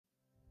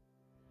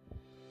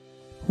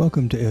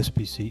Welcome to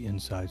SPC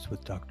Insights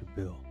with Dr.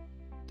 Bill.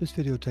 This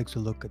video takes a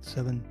look at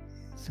 7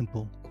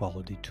 simple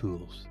quality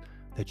tools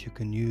that you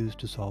can use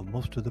to solve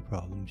most of the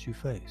problems you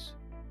face.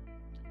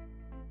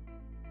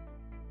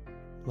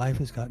 Life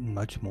has gotten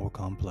much more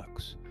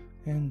complex,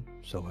 and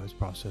so has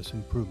process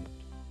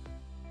improvement.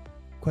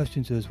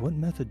 Questions is, what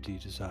method do you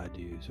decide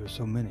to use? There are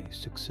so many: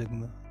 Six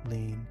Sigma,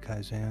 Lean,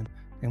 Kaizen,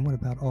 and what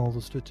about all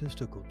the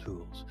statistical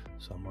tools?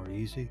 Some are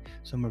easy,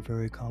 some are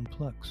very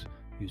complex.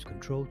 Use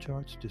control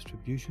charts,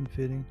 distribution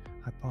fitting,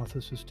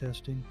 hypothesis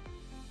testing.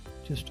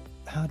 Just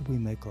how do we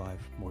make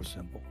life more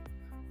simple?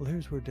 Well,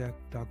 here's where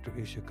Dr.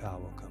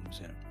 Ishikawa comes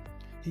in.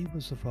 He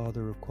was the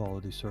father of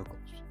quality circles.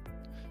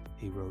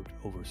 He wrote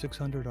over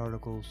 600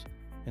 articles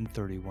and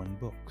 31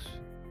 books.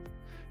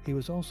 He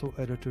was also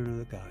editor of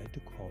the Guide to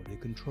Quality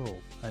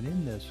Control, and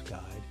in this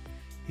guide,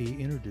 he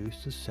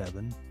introduced the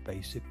 7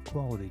 basic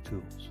quality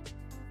tools.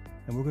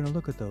 And we're going to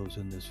look at those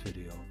in this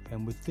video.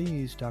 And with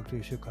these, Dr.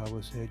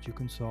 Ishikawa said you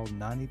can solve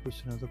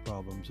 90% of the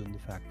problems in the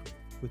factory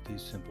with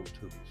these simple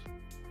tools.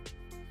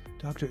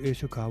 Dr.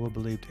 Ishikawa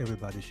believed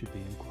everybody should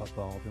be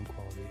involved in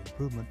quality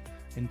improvement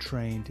and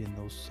trained in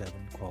those 7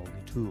 quality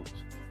tools.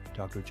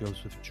 Dr.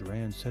 Joseph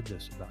Juran said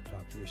this about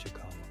Dr.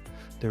 Ishikawa.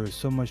 There is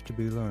so much to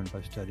be learned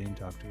by studying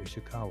Dr.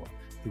 Ishikawa.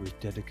 He was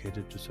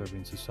dedicated to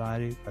serving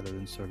society rather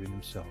than serving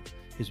himself.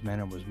 His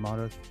manner was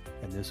modest,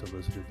 and this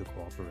elicited the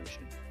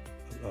cooperation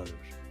of others.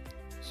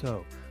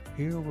 So,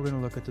 here we're going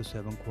to look at the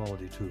 7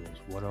 quality tools.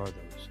 What are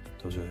those?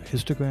 Those are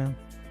histogram,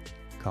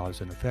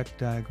 cause and effect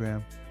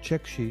diagram,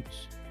 check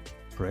sheets,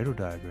 Pareto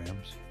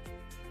diagrams,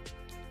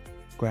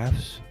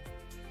 graphs,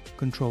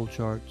 control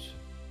charts,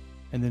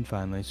 and then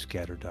finally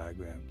scatter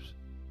diagrams.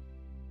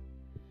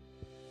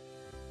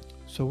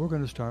 So we're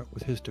going to start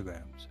with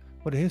histograms.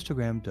 What a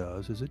histogram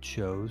does is it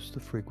shows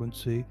the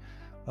frequency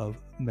of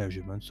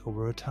measurements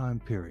over a time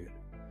period.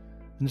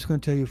 And it's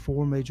going to tell you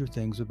 4 major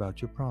things about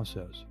your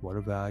process. What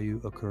a value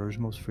occurs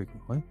most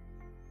frequently.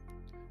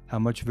 How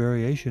much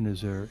variation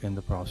is there in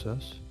the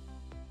process.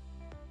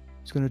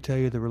 It's going to tell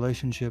you the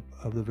relationship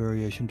of the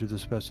variation to the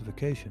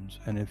specifications,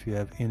 and if you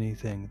have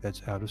anything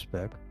that's out of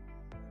spec.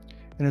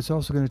 And it's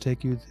also going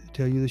to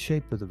tell you the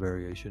shape of the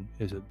variation.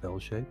 Is it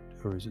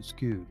bell-shaped or is it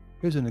skewed?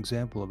 Here's an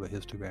example of a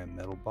histogram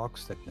metal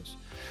box thickness.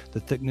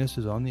 The thickness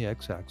is on the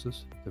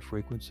x-axis, the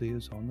frequency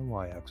is on the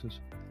y-axis.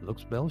 It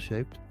looks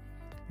bell-shaped.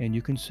 And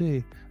you can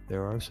see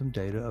there are some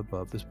data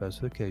above the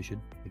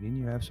specification, meaning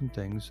you have some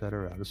things that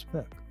are out of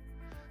spec.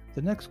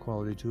 The next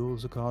quality tool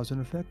is the cause and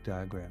effect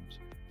diagrams.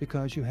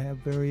 Because you have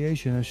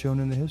variation as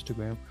shown in the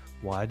histogram,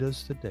 why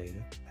does the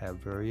data have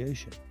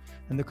variation?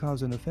 And the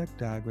cause and effect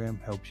diagram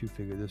helps you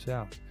figure this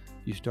out.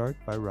 You start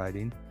by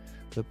writing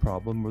the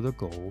problem or the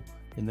goal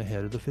in the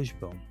head of the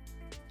fishbone.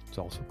 It's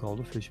also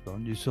called a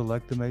fishbone. You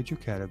select the major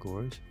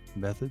categories: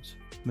 methods,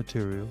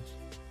 materials,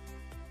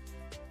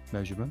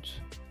 measurements,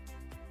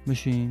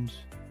 machines,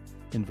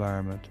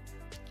 environment,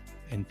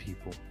 and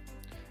people.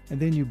 And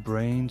then you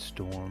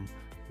brainstorm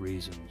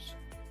reasons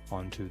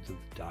onto the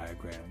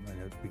diagram,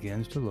 and it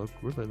begins to look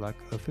really like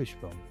a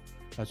fishbone.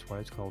 That's why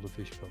it's called a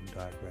fishbone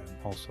diagram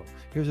also.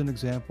 Here's an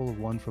example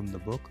of one from the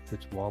book.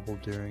 It's wobble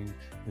during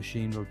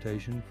machine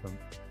rotation from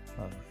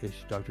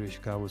Dr.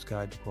 Ishikawa's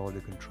Guide to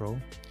Quality Control.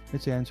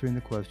 It's answering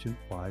the question,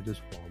 why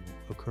does wobble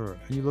occur?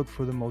 And you look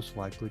for the most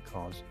likely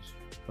causes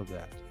of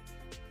that.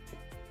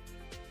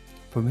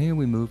 From here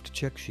we move to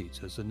check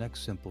sheets as the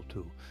next simple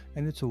tool,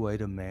 and it's a way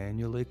to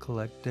manually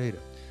collect data.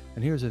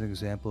 And here's an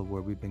example of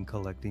where we've been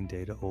collecting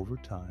data over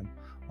time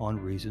on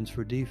reasons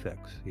for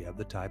defects. You have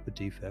the type of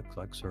defects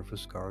like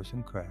surface scars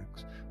and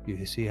cracks.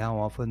 You see how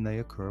often they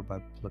occur by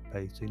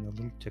pasting a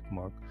little tick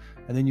mark,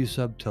 and then you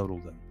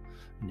subtotal them,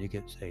 and you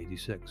get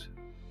 86.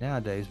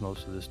 Nowadays,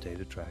 most of this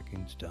data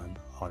tracking is done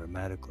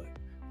automatically,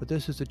 but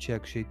this is a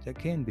check sheet that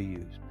can be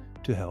used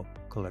to help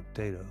collect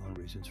data on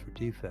reasons for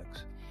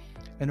defects.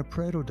 And a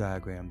Pareto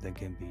diagram then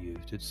can be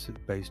used. It's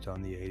based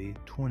on the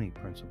 80-20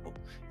 principle.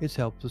 It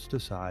helps us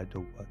decide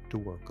what to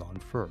work on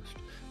first.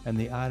 And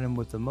the item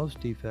with the most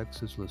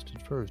defects is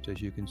listed first.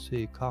 As you can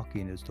see,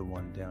 caulking is the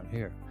one down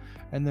here.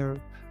 And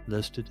they're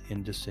listed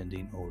in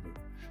descending order.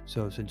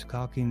 So since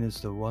caulking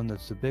is the one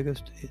that's the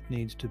biggest, it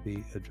needs to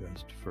be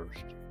addressed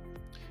first.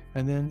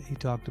 And then he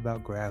talked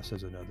about graphs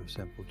as another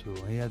simple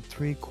tool. He had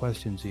 3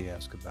 questions he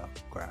asked about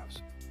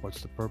graphs.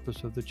 What's the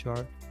purpose of the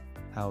chart?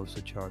 How is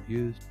the chart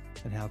used?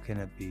 And how can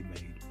it be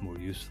made more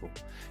useful?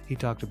 He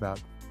talked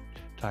about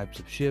types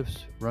of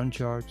shifts, run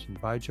charts,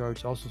 and pie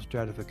charts, also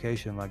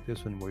stratification like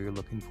this one where you're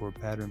looking for a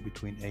pattern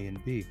between A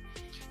and B.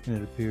 And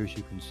it appears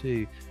you can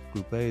see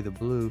Group A, the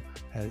blue,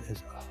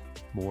 has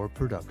more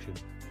production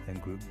than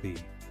Group B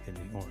in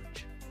the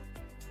orange.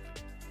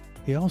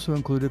 He also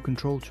included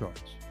control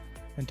charts.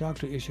 And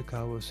Dr.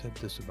 Ishikawa said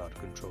this about a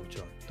control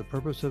chart. The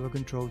purpose of a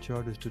control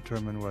chart is to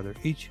determine whether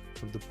each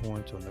of the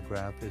points on the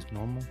graph is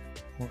normal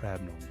or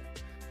abnormal.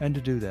 And to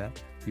do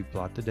that, you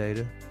plot the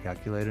data,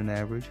 calculate an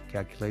average,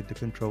 calculate the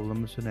control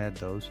limits and add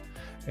those.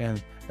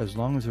 And as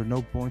long as there are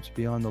no points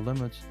beyond the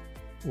limits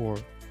or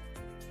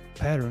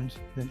patterns,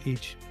 then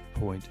each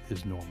point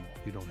is normal.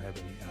 You don't have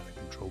any out of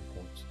control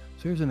points.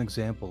 So here's an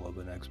example of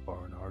an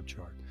X-bar in our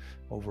chart.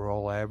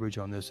 Overall average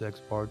on this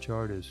X-bar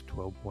chart is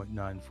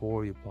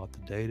 12.94. You plot the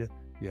data,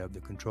 you have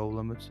the control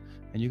limits,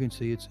 and you can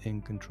see it's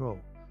in control.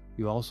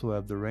 You also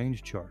have the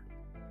range chart.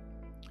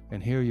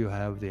 And here you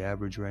have the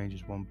average range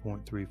is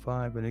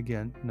 1.35, and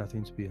again,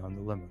 nothing's beyond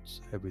the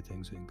limits.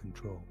 Everything's in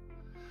control.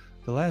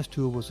 The last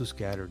tool was a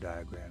scatter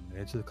diagram, and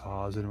it's a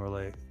cause and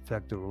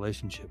effect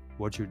relationship.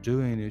 What you're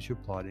doing is you're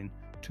plotting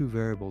two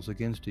variables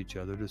against each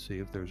other to see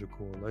if there's a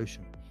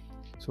correlation.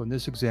 So in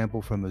this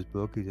example from his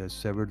book, he has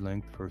severed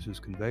length versus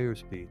conveyor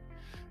speed.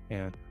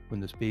 And when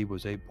the speed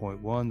was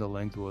 8.1, the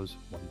length was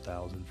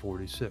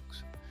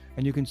 1046.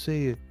 And you can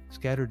see a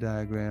scatter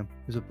diagram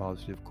is a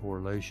positive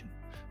correlation,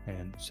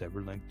 and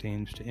severed length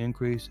tends to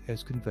increase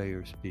as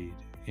conveyor speed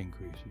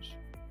increases.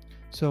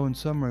 So in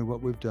summary,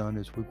 what we've done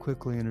is we've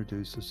quickly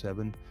introduced the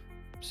 7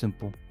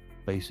 simple,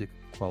 basic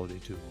quality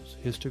tools.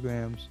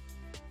 Histograms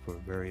for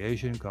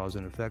variation, cause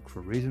and effect for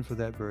reason for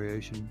that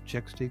variation,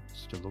 check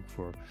sticks to look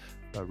for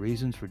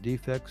reasons for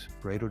defects,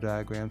 Pareto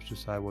diagrams to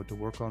decide what to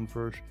work on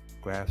first,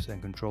 graphs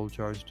and control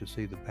charts to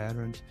see the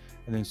patterns,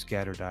 and then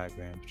scatter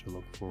diagrams to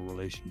look for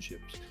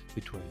relationships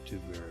between two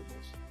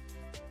variables.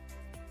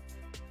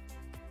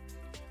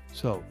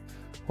 So,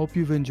 hope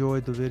you've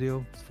enjoyed the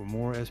video. For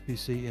more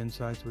SPC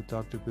Insights with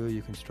Dr. Bill,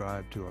 you can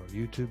subscribe to our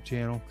YouTube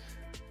channel,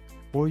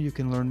 or you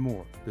can learn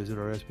more. Visit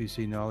our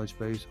SPC knowledge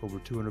base, over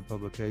 200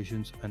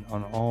 publications, and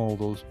on all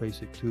those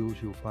basic tools,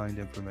 you'll find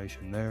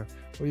information there,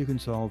 or you can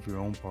solve your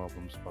own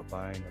problems by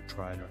buying or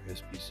trying our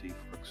SPC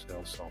for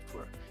Excel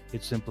software.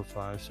 It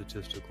simplifies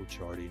statistical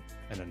charting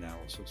and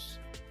analysis.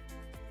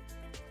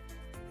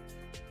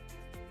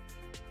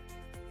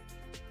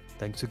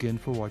 Thanks again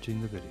for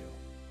watching the video.